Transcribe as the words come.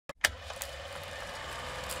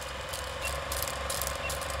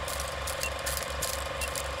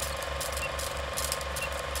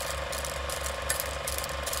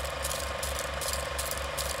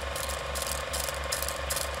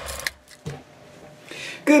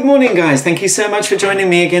Good morning, guys. Thank you so much for joining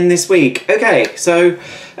me again this week. Okay, so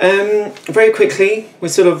very quickly, we're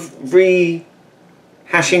sort of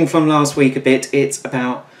rehashing from last week a bit. It's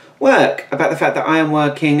about work, about the fact that I am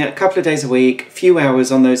working a couple of days a week, few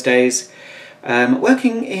hours on those days,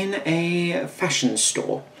 working in a fashion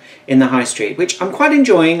store in the high street, which I'm quite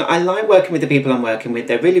enjoying. I like working with the people I'm working with.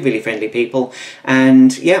 They're really, really friendly people.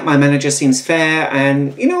 And yeah, my manager seems fair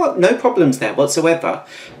and you know what, no problems there whatsoever.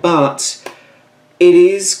 But it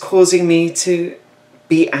is causing me to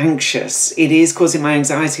be anxious. It is causing my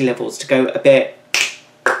anxiety levels to go a bit,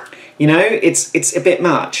 you know, it's a bit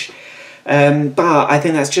much. But I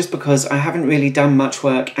think that's just because I haven't really done much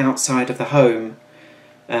work outside of the home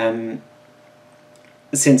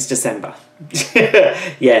since December.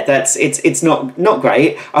 Yeah, it's not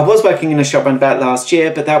great. I was working in a shop roundabout last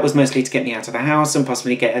year, but that was mostly to get me out of the house and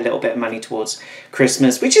possibly get a little bit of money towards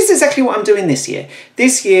Christmas, which is exactly what I'm doing this year.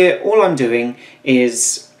 This year, all I'm doing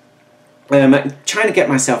is trying to get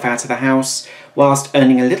myself out of the house whilst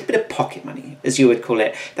earning a little bit of pocket money, as you would call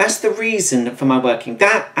it. That's the reason for my working.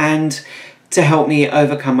 That and to help me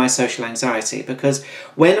overcome my social anxiety, because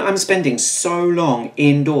when I'm spending so long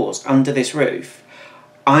indoors under this roof,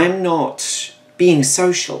 I'm not being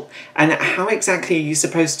social. And how exactly are you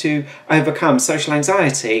supposed to overcome social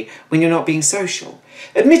anxiety when you're not being social?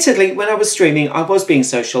 Admittedly, when I was streaming, I was being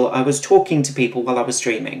social. I was talking to people while I was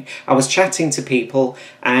streaming. I was chatting to people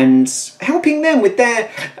and helping them with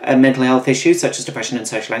their mental health issues, such as depression and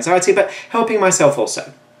social anxiety, but helping myself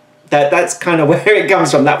also. That's kind of where it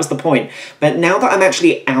comes from. That was the point. But now that I'm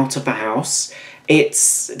actually out of the house,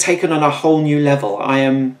 it's taken on a whole new level. I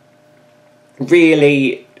am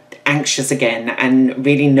really anxious again and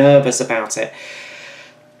really nervous about it.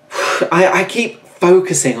 I keep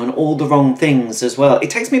focusing on all the wrong things as well.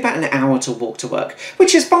 It takes me about an hour to walk to work,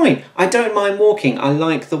 which is fine. I don't mind walking. I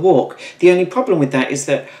like the walk. The only problem with that is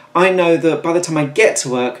that I know that by the time I get to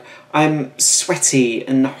work, I'm sweaty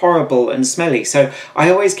and horrible and smelly. So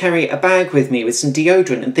I always carry a bag with me with some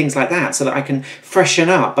deodorant and things like that so that I can freshen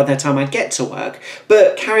up by the time I get to work.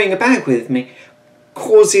 But carrying a bag with me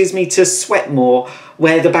causes me to sweat more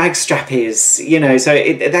where the bag strap is, you know, so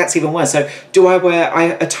that's even worse. So do I wear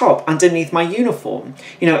a top underneath my uniform,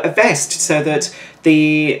 you know, a vest, so that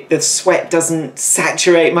the sweat doesn't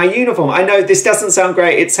saturate my uniform? I know this doesn't sound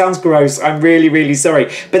great, it sounds gross, I'm really, really sorry,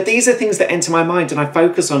 but these are things that enter my mind and I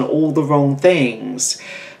focus on all the wrong things.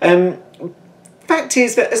 Fact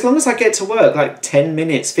is that as long as I get to work like 10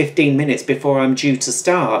 minutes, 15 minutes before I'm due to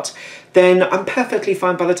start, then I'm perfectly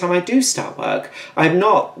fine by the time I do start work. I'm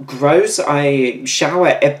not gross, I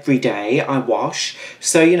shower every day, I wash,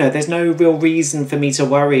 so you know, there's no real reason for me to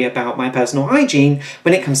worry about my personal hygiene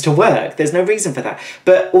when it comes to work. There's no reason for that.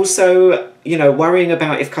 But also, you know, worrying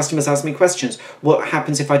about if customers ask me questions, what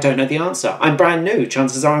happens if I don't know the answer? I'm brand new,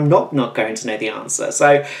 chances are I'm not going to know the answer.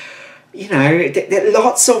 So, you know, there are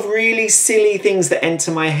lots of really silly things that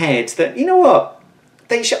enter my head that, you know what,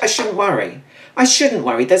 I shouldn't worry. I shouldn't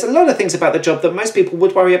worry. There's a lot of things about the job that most people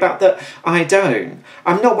would worry about that I don't.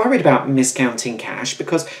 I'm not worried about miscounting cash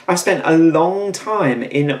because I've spent a long time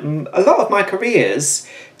in a lot of my careers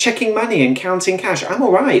checking money and counting cash. I'm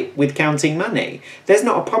all right with counting money. There's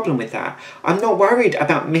not a problem with that. I'm not worried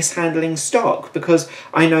about mishandling stock because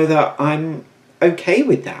I know that I'm okay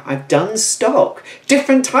with that. I've done stock,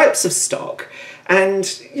 different types of stock.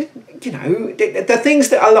 And, you know, the things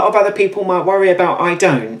that a lot of other people might worry about, I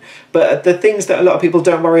don't. But the things that a lot of people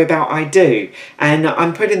don't worry about, I do. And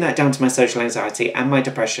I'm putting that down to my social anxiety and my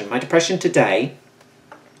depression. My depression today,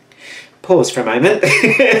 pause for a moment,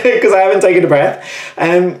 because I haven't taken a breath.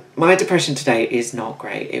 My depression today is not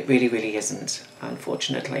great. It really, really isn't,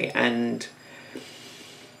 unfortunately. And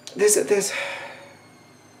I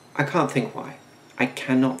can't think why. I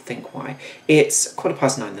cannot think why. It's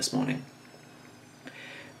 9:15 this morning.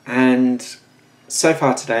 And so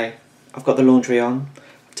far today, I've got the laundry on,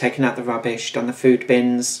 I've taken out the rubbish, done the food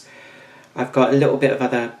bins, I've got a little bit of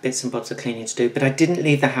other bits and bobs of cleaning to do, but I didn't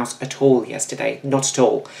leave the house at all yesterday, not at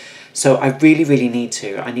all. So I really, really need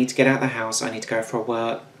to. I need to get out of the house, I need to go for a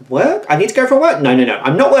work? I need to go for a work? No,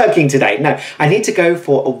 I'm not working today, no. I need to go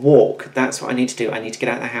for a walk, that's what I need to do. I need to get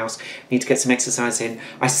out of the house, I need to get some exercise in.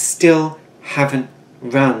 I still haven't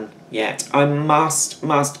run yet. I must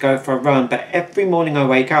go for a run, but every morning I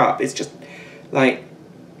wake up, it's just like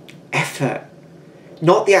effort.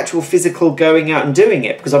 Not the actual physical going out and doing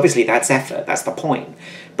it, because obviously that's effort, that's the point.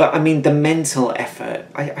 But I mean the mental effort.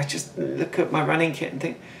 I just look at my running kit and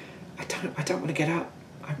think, I don't want to get up.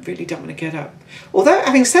 I really don't want to get up. Although,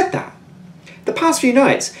 having said that, the past few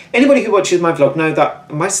nights, anybody who watches my vlog know that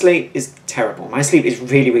my sleep is terrible. My sleep is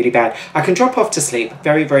really, really bad. I can drop off to sleep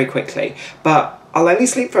very, very quickly, but I'll only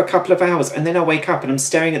sleep for a couple of hours and then I'll wake up and I'm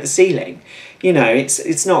staring at the ceiling. You know,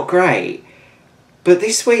 it's not great. But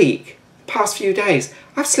this week, past few days,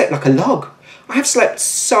 I've slept like a log. I have slept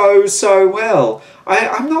so well.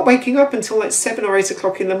 I'm not waking up until like 7 or 8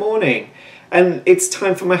 o'clock in the morning. And it's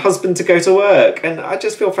time for my husband to go to work. And I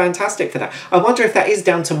just feel fantastic for that. I wonder if that is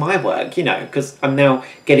down to my work, you know, because I'm now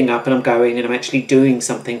getting up and I'm going and I'm actually doing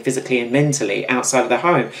something physically and mentally outside of the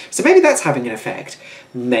home. So maybe that's having an effect.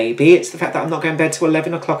 Maybe it's the fact that I'm not going to bed till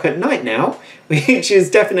 11 o'clock at night now, which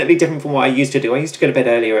is definitely different from what I used to do. I used to go to bed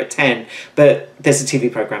earlier at 10, but there's a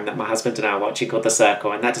TV programme that my husband and I are watching called The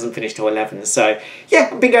Circle, and that doesn't finish till 11. So yeah,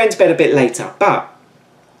 I've been going to bed a bit later, but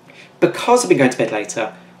because I've been going to bed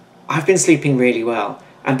later, I've been sleeping really well.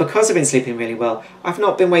 And because I've been sleeping really well, I've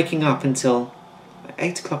not been waking up until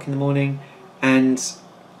 8 o'clock in the morning, and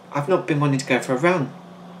I've not been wanting to go for a run.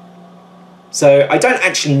 So I don't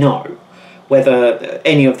actually know whether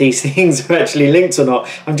any of these things are actually linked or not.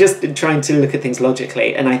 I'm just trying to look at things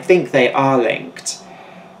logically, and I think they are linked.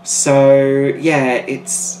 So yeah,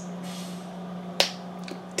 it's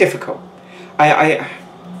difficult.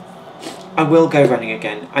 I will go running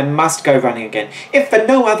again. I must go running again. If for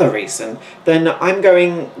no other reason, then I'm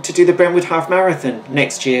going to do the Brentwood Half Marathon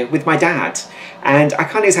next year with my dad. And I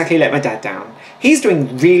can't exactly let my dad down. He's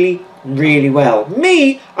doing really well.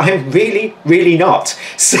 Me, I'm really not.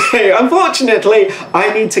 So unfortunately,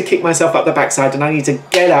 I need to kick myself up the backside and I need to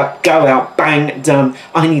get up, go out, bang, done.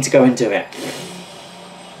 I need to go and do it.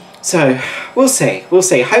 So we'll see.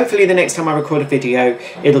 Hopefully the next time I record a video,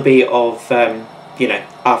 it'll be of, you know,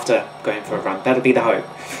 after going for a run. That'll be the hope.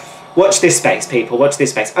 Watch this space, people. Watch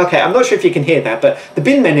this space. Okay, I'm not sure if you can hear that, but the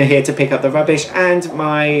bin men are here to pick up the rubbish and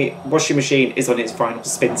my washing machine is on its final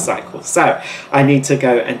spin cycle. So I need to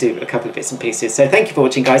go and do a couple of bits and pieces. So thank you for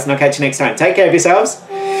watching, guys, and I'll catch you next time. Take care of yourselves.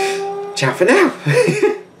 Ciao for now.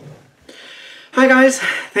 Hi, guys.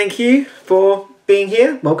 Thank you for being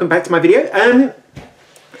here. Welcome back to my video.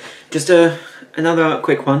 Just another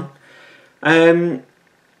quick one.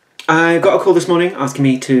 I got a call this morning asking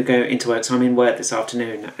me to go into work, so I'm in work this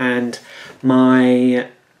afternoon, and my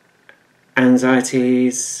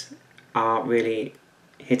anxieties are really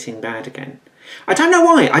hitting bad again. I don't know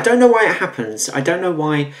why. I don't know why it happens. I don't know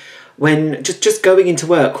why when just going into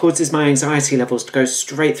work causes my anxiety levels to go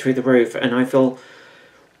straight through the roof, and I feel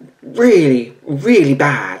really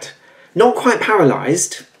bad. Not quite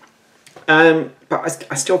paralysed, but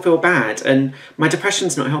I still feel bad, and my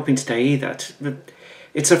depression's not helping today either.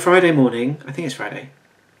 It's a Friday morning. I think it's Friday.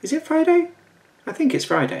 Is it Friday? I think it's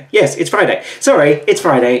Friday. Yes, it's Friday. Sorry, it's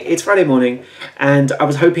Friday. It's Friday morning. And I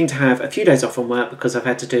was hoping to have a few days off from work because I've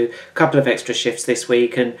had to do a couple of extra shifts this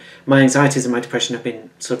week and my anxieties and my depression have been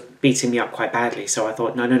sort of beating me up quite badly. So I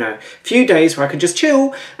thought, no. A few days where I can just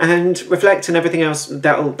chill and reflect and everything else,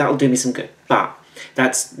 that'll do me some good. But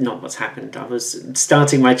that's not what's happened. I was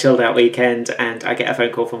starting my chilled out weekend and I get a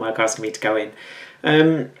phone call from work asking me to go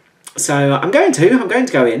in. So I'm going to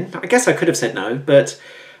go in. I guess I could have said no, but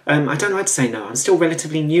I don't like to say no. I'm still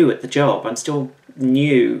relatively new at the job. I'm still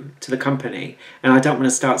new to the company, and I don't want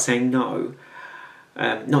to start saying no.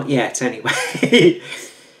 Not yet, anyway.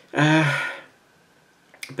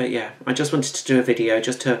 But yeah, I just wanted to do a video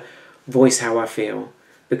just to voice how I feel,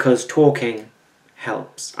 because talking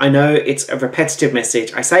helps. I know it's a repetitive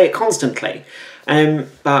message. I say it constantly,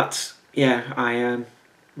 but yeah,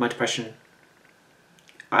 my depression.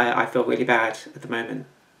 I feel really bad at the moment.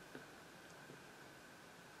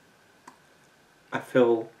 I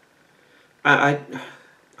feel I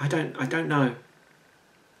don't know.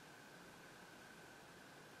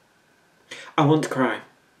 I want to cry.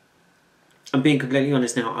 I'm being completely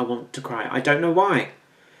honest now. I want to cry. I don't know why.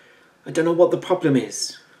 I don't know what the problem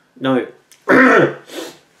is. No.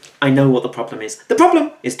 I know what the problem is. The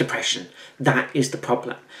problem is depression. That is the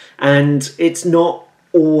problem. And it's not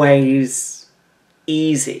always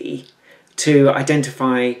easy to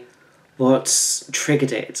identify what's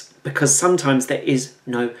triggered it, because sometimes there is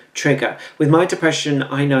no trigger. With my depression,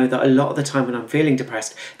 I know that a lot of the time when I'm feeling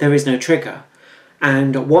depressed, there is no trigger.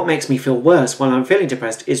 And what makes me feel worse while I'm feeling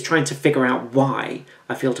depressed is trying to figure out why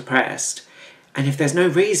I feel depressed. And if there's no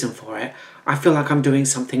reason for it, I feel like I'm doing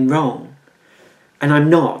something wrong. And I'm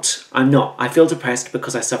not. I feel depressed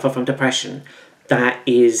because I suffer from depression. That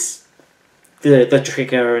is the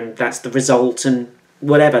trigger, and that's the result, and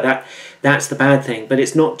whatever, that's the bad thing. But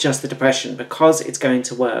it's not just the depression, because it's going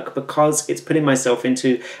to work, because it's putting myself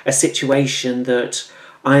into a situation that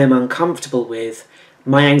I am uncomfortable with.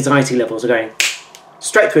 My anxiety levels are going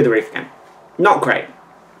straight through the roof again. Not great.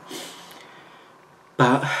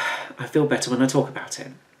 But I feel better when I talk about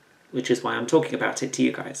it, which is why I'm talking about it to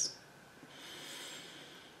you guys.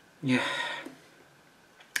 Yeah.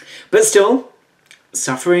 But still,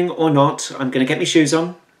 suffering or not, I'm going to get my shoes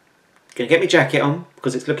on. Going to get my jacket on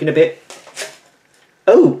because it's looking a bit...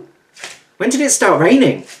 Oh, when did it start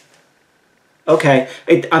raining? Okay,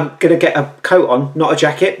 I'm going to get a coat on, not a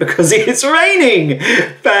jacket, because it's raining.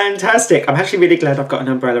 Fantastic. I'm actually really glad I've got an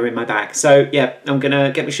umbrella in my bag. So, yeah, I'm going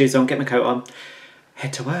to get my shoes on, get my coat on,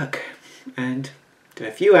 head to work and do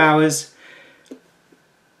a few hours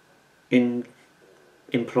in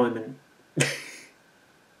employment. I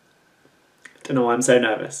don't know why I'm so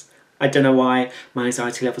nervous. I don't know why my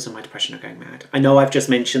anxiety levels and my depression are going mad. I know I've just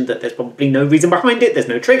mentioned that there's probably no reason behind it, there's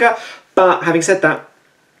no trigger, but having said that,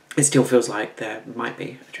 it still feels like there might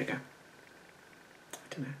be a trigger. I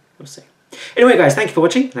don't know, we'll see. Anyway guys, thank you for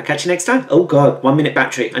watching, and I'll catch you next time. Oh god, 1 minute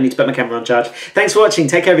battery. I need to put my camera on charge. Thanks for watching,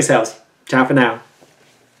 take care of yourselves. Ciao for now.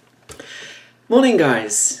 Morning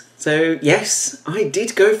guys. So yes, I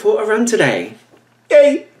did go for a run today.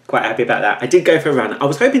 Yay! Quite happy about that. I did go for a run. I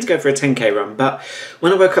was hoping to go for a 10k run, but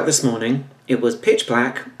when I woke up this morning, it was pitch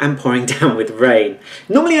black and pouring down with rain.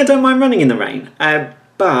 Normally I don't mind running in the rain,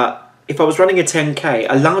 but if I was running a 10k,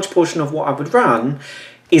 a large portion of what I would run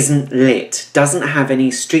isn't lit, doesn't have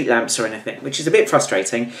any street lamps or anything, which is a bit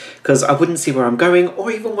frustrating because I wouldn't see where I'm going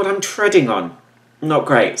or even what I'm treading on. Not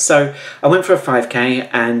great. So I went for a 5k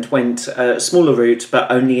and went a smaller route,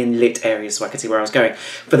 but only in lit areas so I could see where I was going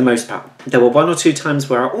for the most part. There were 1 or 2 times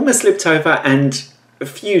where I almost slipped over and a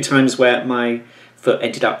few times where my foot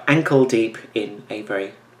ended up ankle deep in a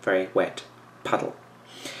very, very wet puddle.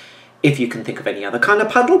 If you can think of any other kind of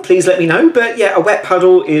puddle, please let me know. But yeah, a wet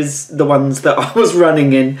puddle is the ones that I was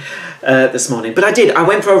running in this morning. But I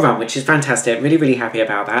went for a run, which is fantastic. Really, really happy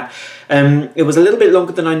about that. It was a little bit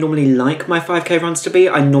longer than I normally like my 5k runs to be.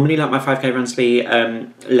 I normally like my 5k runs to be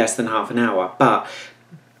less than half an hour. But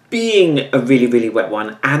being a really, really wet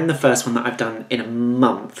one and the first one that I've done in a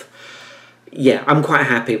month, yeah, I'm quite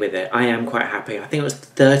happy with it. I am quite happy. I think it was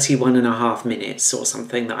 31.5 minutes or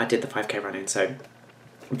something that I did the 5k run in. So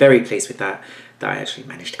very pleased with that I actually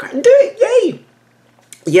managed to go out and do it. Yay!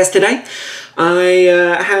 Yesterday, I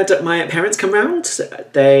had my parents come round.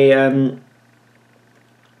 They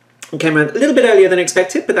came around a little bit earlier than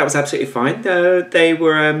expected, but that was absolutely fine. They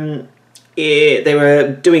were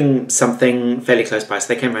doing something fairly close by,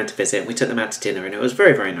 so they came around to visit, and we took them out to dinner, and it was a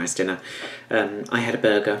very, very nice dinner. I had a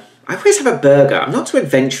burger. I always have a burger. I'm not too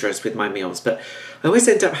adventurous with my meals, but I always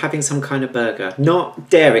end up having some kind of burger.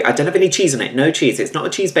 Not dairy. I don't have any cheese on it. No cheese. It's not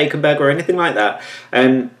a cheese bacon burger or anything like that.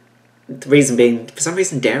 The reason being, for some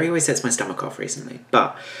reason, dairy always sets my stomach off recently.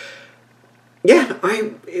 But yeah,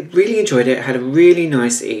 I really enjoyed it. Had a really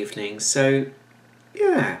nice evening. So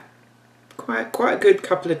yeah, quite a good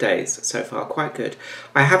couple of days so far. Quite good.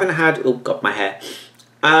 I haven't had... Oh, God, my hair.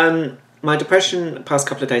 My depression the past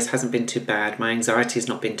couple of days hasn't been too bad. My anxiety has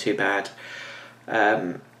not been too bad.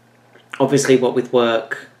 Obviously, what with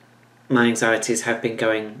work, my anxieties have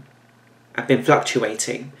been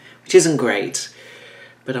fluctuating, which isn't great,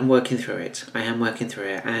 but I'm working through it. I am working through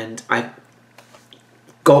it, and I've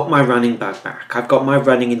got my running bug back. I've got my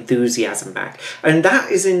running enthusiasm back, and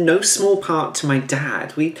that is in no small part to my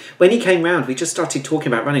dad. When he came round, we just started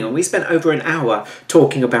talking about running, and we spent over an hour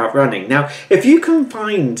talking about running. Now, if you can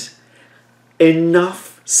find enough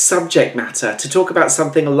subject matter to talk about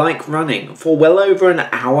something like running for well over an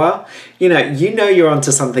hour, you know you're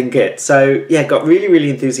onto something good. So yeah, got really,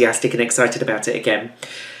 really enthusiastic and excited about it again.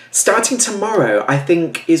 Starting tomorrow, I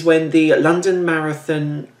think, is when the London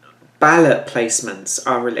Marathon ballot placements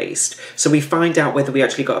are released. So we find out whether we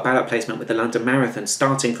actually got a ballot placement with the London Marathon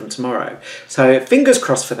starting from tomorrow. So fingers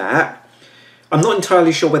crossed for that. I'm not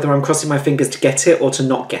entirely sure whether I'm crossing my fingers to get it or to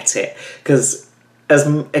not get it, because as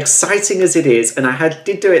exciting as it is, and I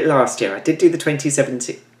did do it last year. I did do the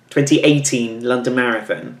 2018 London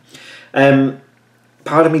Marathon.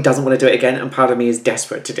 Part of me doesn't want to do it again, and part of me is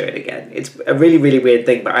desperate to do it again. It's a really, really weird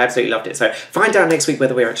thing, but I absolutely loved it. So find out next week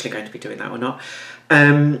whether we're actually going to be doing that or not.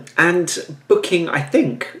 And booking, I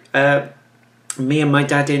think, me and my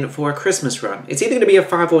dad in for a Christmas run. It's either going to be a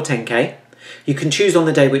 5 or 10k. You can choose on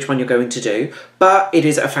the day which one you're going to do, but it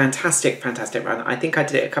is a fantastic, fantastic run. I think I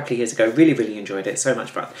did it a couple of years ago. Really, really enjoyed it. So much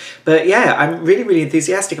fun. But yeah, I'm really, really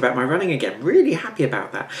enthusiastic about my running again. Really happy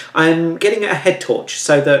about that. I'm getting a head torch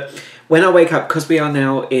so that when I wake up, because we are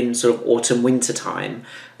now in sort of autumn, winter time,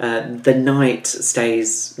 the night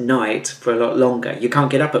stays night for a lot longer. You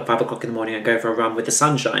can't get up at 5 o'clock in the morning and go for a run with the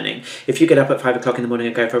sun shining. If you get up at 5 o'clock in the morning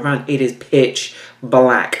and go for a run, it is pitch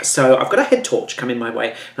black. So I've got a head torch coming my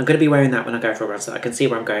way. I'm going to be wearing that when I go for a run so that I can see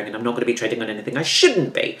where I'm going, and I'm not going to be treading on anything I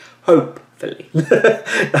shouldn't be. Hopefully.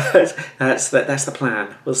 that's the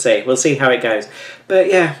plan. We'll see. We'll see how it goes. But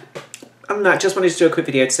yeah, other than that, just wanted to do a quick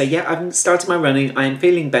video to say, yeah, I've started my running. I am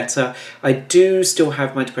feeling better. I do still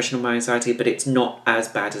have my depression and my anxiety, but it's not as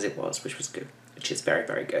bad as it was, which was good, which is very,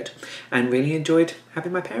 very good. And really enjoyed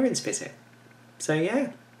having my parents visit. So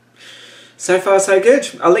yeah. So far, so good.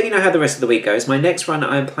 I'll let you know how the rest of the week goes. My next run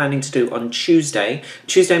I'm planning to do on Tuesday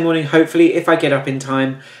morning, hopefully, if I get up in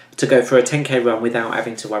time to go for a 10k run without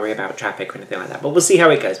having to worry about traffic or anything like that. But we'll see how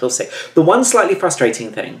it goes, we'll see. The one slightly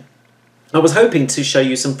frustrating thing, I was hoping to show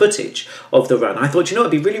you some footage of the run. I thought, you know,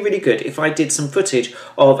 it'd be really, really good if I did some footage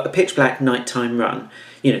of a pitch black nighttime run,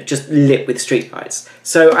 you know, just lit with street lights.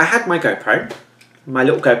 So I had my GoPro. My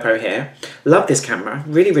little GoPro here. Love this camera,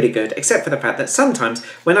 really, really good, except for the fact that sometimes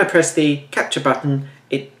when I press the capture button,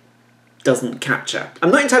 it doesn't capture.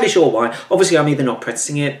 I'm not entirely sure why. Obviously, I'm either not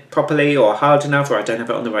pressing it properly or hard enough, or I don't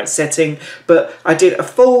have it on the right setting, but I did a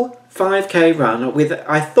full 5k run with,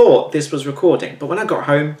 I thought this was recording, but when I got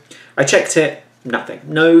home, I checked it, nothing.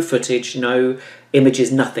 No footage, no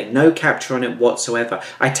images, nothing. No capture on it whatsoever.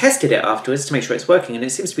 I tested it afterwards to make sure it's working, and it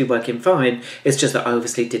seems to be working fine. It's just that I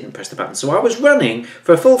obviously didn't press the button. So I was running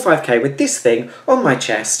for a full 5k with this thing on my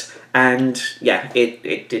chest, and yeah,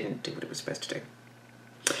 it didn't do what it was supposed to do.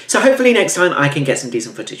 So hopefully next time I can get some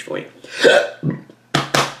decent footage for you.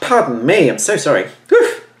 Pardon me, I'm so sorry.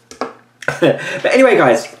 But anyway,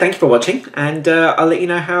 guys, thank you for watching, and I'll let you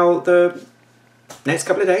know how the next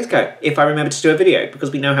couple of days go, if I remember to do a video,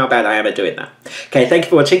 because we know how bad I am at doing that. Okay, thank you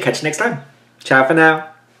for watching. Catch you next time. Ciao for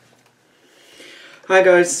now. Hi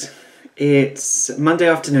guys, it's Monday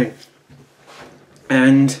afternoon,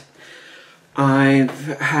 and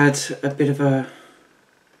I've had a bit of a...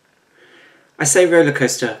 I say roller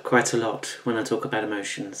coaster quite a lot when I talk about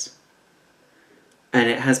emotions. And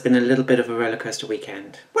it has been a little bit of a roller coaster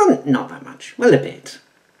weekend. Well, not that much. Well, a bit.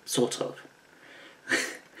 Sort of.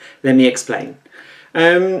 Let me explain.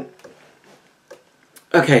 Okay,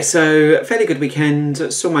 so fairly good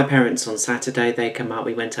weekend. Saw my parents on Saturday. They came out.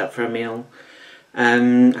 We went out for a meal.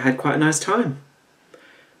 Had quite a nice time.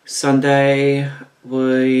 Sunday,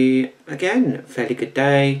 again, fairly good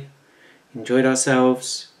day. Enjoyed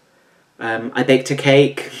ourselves. I baked a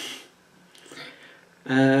cake.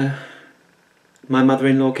 My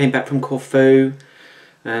mother-in-law came back from Corfu.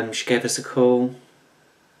 She gave us a call.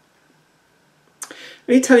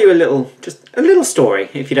 Let me tell you just a little story,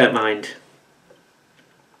 if you don't mind.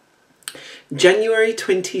 January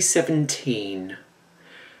 2017,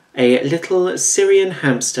 a little Syrian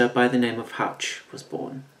hamster by the name of Hutch was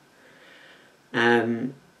born.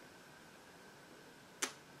 Well,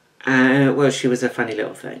 she was a funny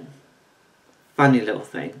little thing. Funny little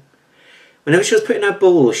thing. Whenever she was putting her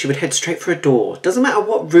ball, she would head straight for a door. Doesn't matter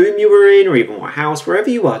what room you were in or even what house, wherever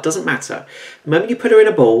you are, doesn't matter. The moment you put her in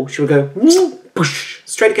a ball, she would go push,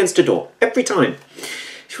 straight against a door, every time.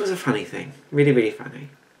 She was a funny thing. Really, really funny.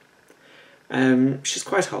 She's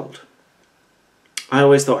quite old. I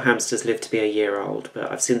always thought hamsters lived to be a year old,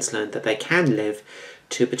 but I've since learned that they can live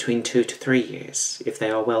to between 2 to 3 years if they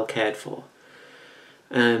are well cared for.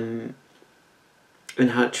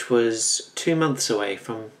 And Hutch was 2 months away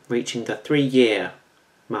from reaching the 3-year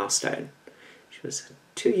milestone. She was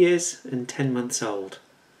 2 years and 10 months old.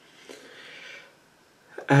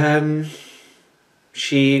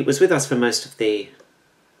 She was with us for most of the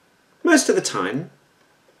time,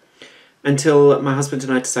 until my husband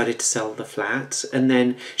and I decided to sell the flat. And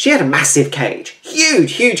then she had a massive cage,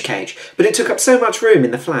 huge cage, but it took up so much room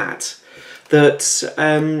in the flat that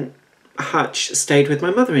Hutch stayed with my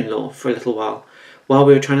mother-in-law for a little while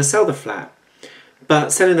we were trying to sell the flat.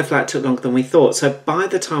 But selling the flat took longer than we thought, so by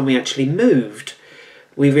the time we actually moved,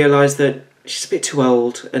 we realised that she's a bit too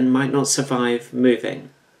old and might not survive moving.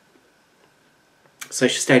 So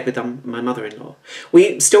she stayed with my mother-in-law.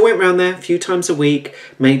 We still went round there a few times a week,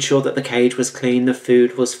 made sure that the cage was clean, the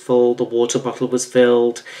food was full, the water bottle was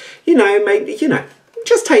filled.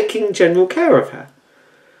 Just taking general care of her.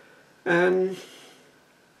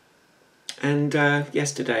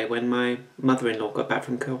 Yesterday, when my mother-in-law got back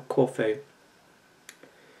from Corfu,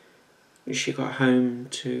 she got home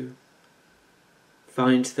to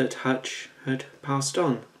find that Hutch had passed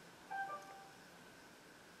on.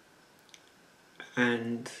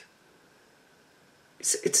 And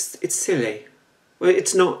it's silly. Well,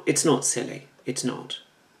 it's not silly. It's not.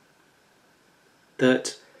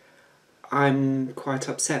 That I'm quite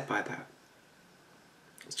upset by that.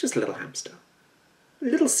 It's just a little hamster. A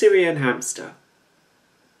little Syrian hamster.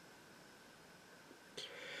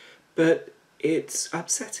 But it's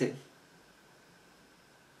upsetting.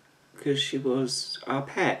 Because she was our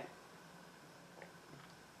pet.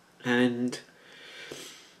 And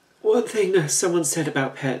one thing someone said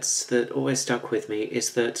about pets that always stuck with me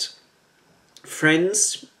is that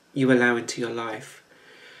friends you allow into your life.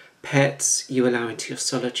 Pets you allow into your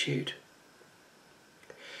solitude.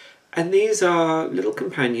 And these are little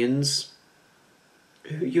companions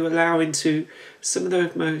who you allow into some of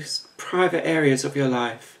the most private areas of your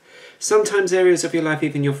life. Sometimes areas of your life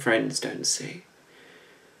even your friends don't see.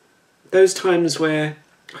 Those times where,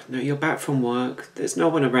 I don't know, you're back from work, there's no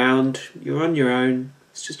one around, you're on your own,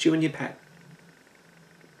 it's just you and your pet.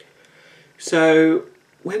 So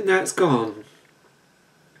when that's gone,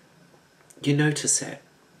 you notice it.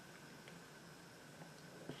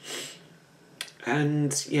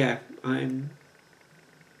 And yeah, I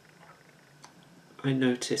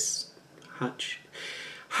noticed Hutch.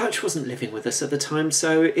 Hutch wasn't living with us at the time,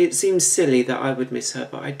 so it seems silly that I would miss her,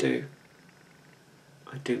 but I do.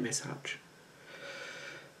 I do miss Hutch.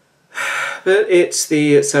 But it's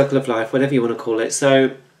the circle of life, whatever you want to call it.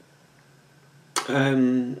 So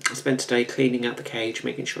I spent today cleaning out the cage,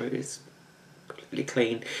 making sure it was completely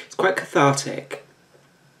clean. It's quite cathartic,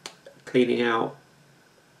 cleaning out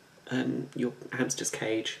your hamster's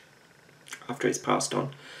cage after it's passed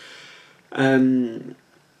on.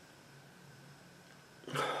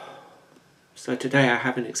 So today I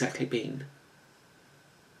haven't exactly been.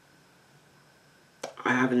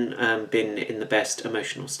 I haven't been in the best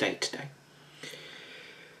emotional state today.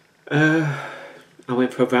 I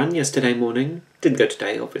went for a run yesterday morning. Didn't go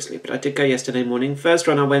today, obviously, but I did go yesterday morning. First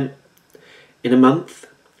run I went in a month,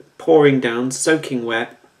 pouring down, soaking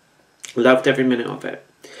wet. Loved every minute of it.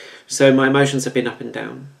 So my emotions have been up and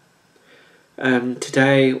down.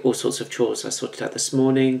 Today, all sorts of chores I sorted out this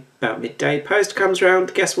morning. About midday, post comes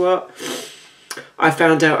round. Guess what? I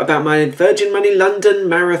found out about my Virgin Money London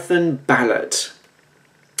Marathon ballot.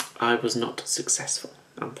 I was not successful,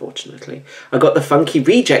 unfortunately. I got the funky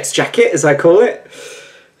rejects jacket, as I call it.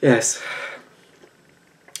 Yes,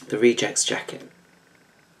 the rejects jacket.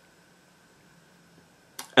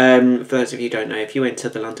 For those of you who don't know, if you enter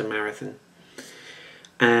the London Marathon,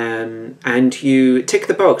 and you tick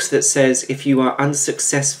the box that says if you are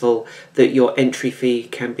unsuccessful that your entry fee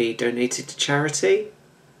can be donated to charity,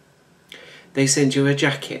 they send you a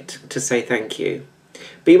jacket to say thank you.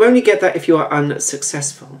 But you only get that if you are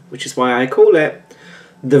unsuccessful, which is why I call it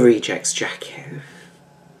the rejects jacket.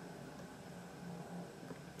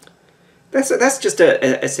 That's just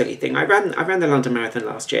a silly thing. I ran the London Marathon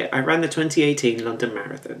last year. I ran the 2018 London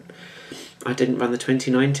Marathon. I didn't run the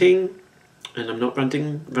 2019, and I'm not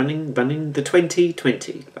running the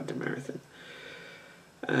 2020 London Marathon.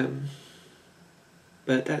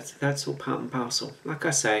 But that's all part and parcel. Like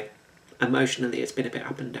I say, emotionally it's been a bit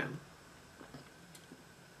up and down.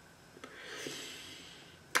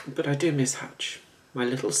 But I do miss Hutch, my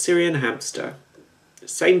little Syrian hamster.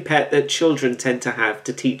 Same pet that children tend to have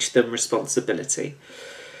to teach them responsibility.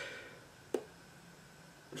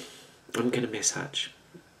 I'm going to miss Hutch.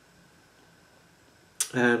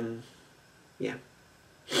 Yeah.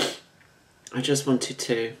 I just wanted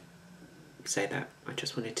to say that. I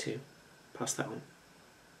just wanted to pass that on.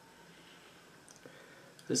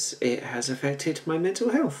 Because it has affected my mental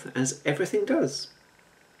health, as everything does.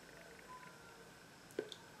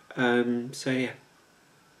 So yeah.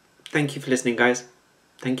 Thank you for listening, guys.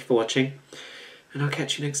 Thank you for watching. And I'll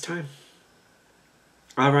catch you next time.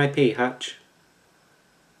 R.I.P. Hutch.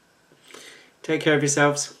 Take care of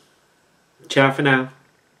yourselves. Ciao for now.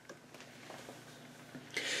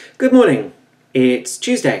 Good morning. It's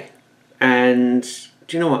Tuesday. And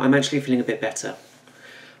do you know what? I'm actually feeling a bit better.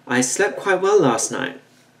 I slept quite well last night.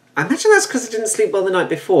 I imagine that's because I didn't sleep well the night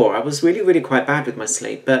before. I was really quite bad with my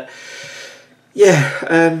sleep. But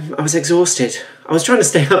yeah, I was exhausted. I was trying to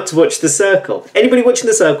stay up to watch The Circle. Anybody watching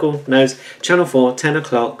The Circle knows Channel 4, 10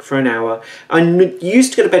 o'clock for an hour. I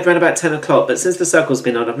used to go to bed around about 10 o'clock, but since The Circle's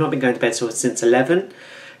been on, I've not been going to bed since 11.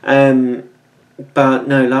 But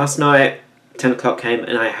no, last night, 10 o'clock came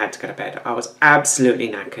and I had to go to bed. I was absolutely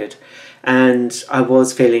knackered. And I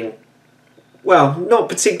was feeling, well, not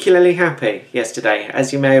particularly happy yesterday.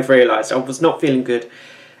 As you may have realised, I was not feeling good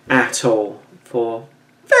at all for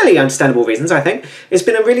fairly understandable reasons, I think. It's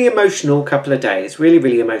been a really emotional couple of days.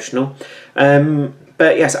 Really emotional.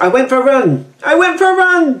 But yes, I went for a run!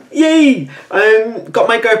 Yay! Got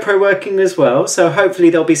my GoPro working as well, so hopefully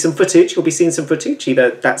there'll be some footage. You'll be seeing some footage, either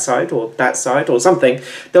that side or something.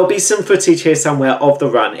 There'll be some footage here somewhere of the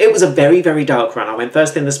run. It was a very dark run. I went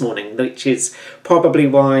first thing this morning, which is probably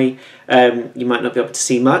why you might not be able to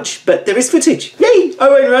see much, but there is footage. Yay! I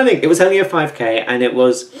went running. It was only a 5k, and it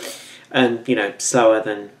was you know, slower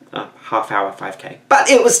than a half-hour 5k. But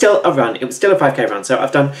it was still a run. It was still a 5k run. So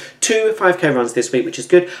I've done 2 5k runs this week, which is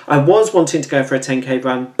good. I was wanting to go for a 10k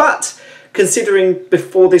run, but considering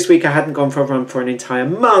before this week I hadn't gone for a run for an entire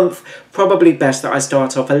month, probably best that I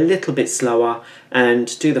start off a little bit slower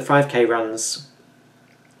and do the 5k runs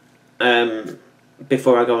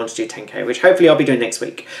before I go on to do 10k, which hopefully I'll be doing next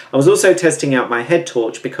week. I was also testing out my head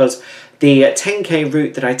torch because the 10k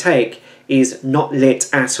route that I take is not lit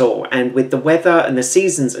at all, and with the weather and the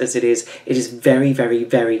seasons as it is very, very,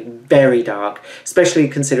 very, very dark, especially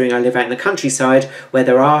considering I live out in the countryside where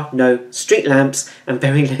there are no street lamps and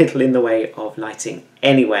very little in the way of lighting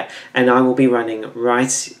anywhere, and I will be running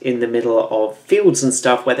right in the middle of fields and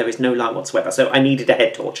stuff where there is no light whatsoever, so I needed a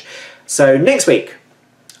head torch. So next week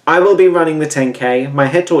I will be running the 10k. My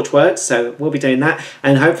head torch works, so we'll be doing that.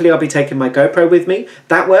 And hopefully I'll be taking my GoPro with me.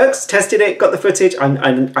 That works. Tested it, got the footage.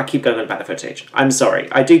 I keep going on about the footage. I'm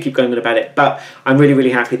sorry. I do keep going on about it, but I'm really, really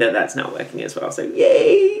happy that that's now working as well. So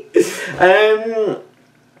yay!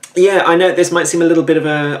 Yeah, I know this might seem a little bit of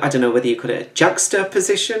a, I don't know whether you call it a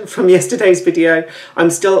juxtaposition from yesterday's video. I'm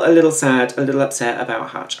still a little sad, a little upset about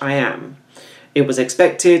Hutch. I am. It was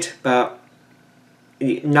expected, but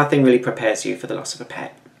nothing really prepares you for the loss of a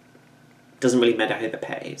pet. Doesn't really matter who the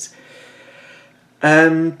pet is.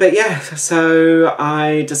 But yeah, so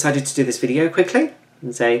I decided to do this video quickly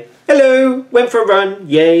and say, hello, went for a run,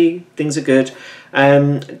 yay, things are good.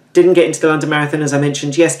 Didn't get into the London Marathon as I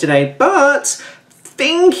mentioned yesterday, but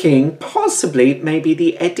thinking possibly maybe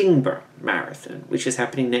the Edinburgh Marathon, which is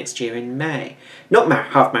happening next year in May. Not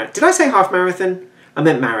half marathon. Did I say half marathon? I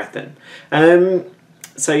meant marathon.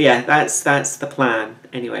 So yeah, that's the plan.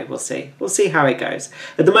 Anyway, we'll see. We'll see how it goes.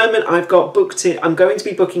 At the moment, I've got booked in. I'm going to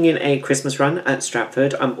be booking in a Christmas run at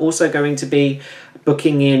Stratford. I'm also going to be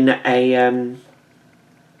booking in a.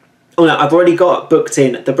 Oh no, I've already got booked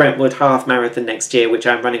in the Brentwood Half Marathon next year, which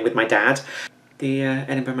I'm running with my dad. The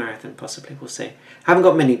Edinburgh Marathon, possibly. We'll see. Haven't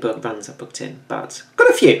got many runs I've booked in, but got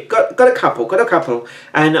a few. Got a couple.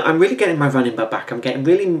 And I'm really getting my running bug back. I'm getting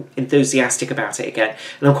really enthusiastic about it again,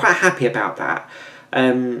 and I'm quite happy about that.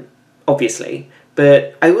 Obviously.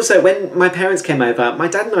 But I also, when my parents came over, my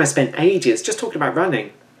dad and I spent ages just talking about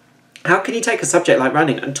running. How can you take a subject like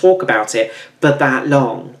running and talk about it for that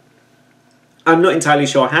long? I'm not entirely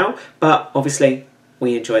sure how, but obviously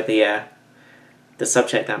we enjoy the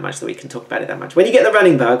subject that much that we can talk about it that much. When you get the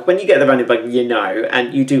running bug, you know,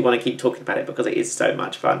 and you do want to keep talking about it because it is so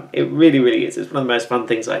much fun. It really, really is. It's one of the most fun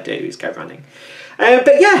things I do is go running.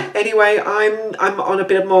 But yeah, anyway, I'm on a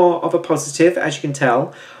bit more of a positive, as you can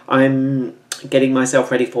tell. I'm getting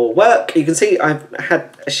myself ready for work. You can see I've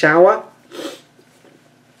had a shower.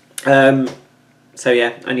 So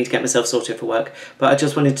yeah, I need to get myself sorted for work. But I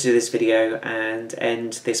just wanted to do this video and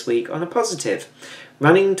end this week on a positive.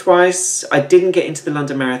 Running twice. I didn't get into the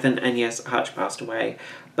London Marathon, and yes, Hutch passed away.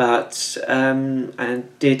 But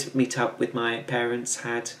and did meet up with my parents.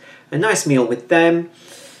 Had a nice meal with them.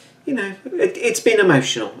 You know, it's been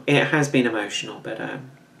emotional. It has been emotional, but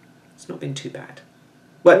it's not been too bad.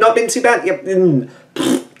 Well, not been too bad? Yep. You'd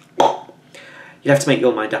have to make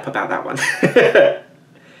your mind up about that one.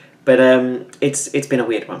 But it's been a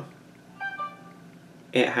weird one.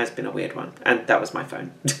 It has been a weird one. And that was my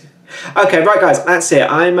phone. Okay, right guys, that's it.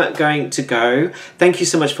 I'm going to go. Thank you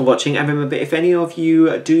so much for watching. And remember, if any of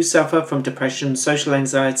you do suffer from depression, social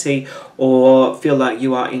anxiety, or feel like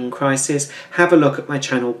you are in crisis, have a look at my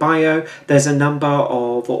channel bio. There's a number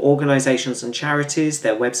of organisations and charities,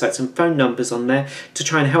 their websites and phone numbers on there to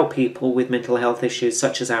try and help people with mental health issues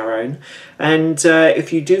such as our own. And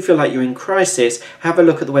if you do feel like you're in crisis, have a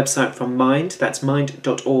look at the website from Mind. That's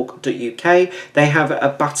mind.org.uk. They have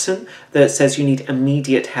a button that says you need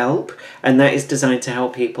immediate help. And that is designed to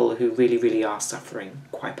help people who really, really are suffering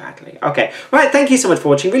quite badly. Okay, right, thank you so much for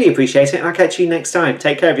watching. Really appreciate it. And I'll catch you next time.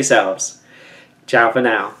 Take care of yourselves. Ciao for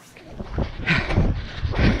now.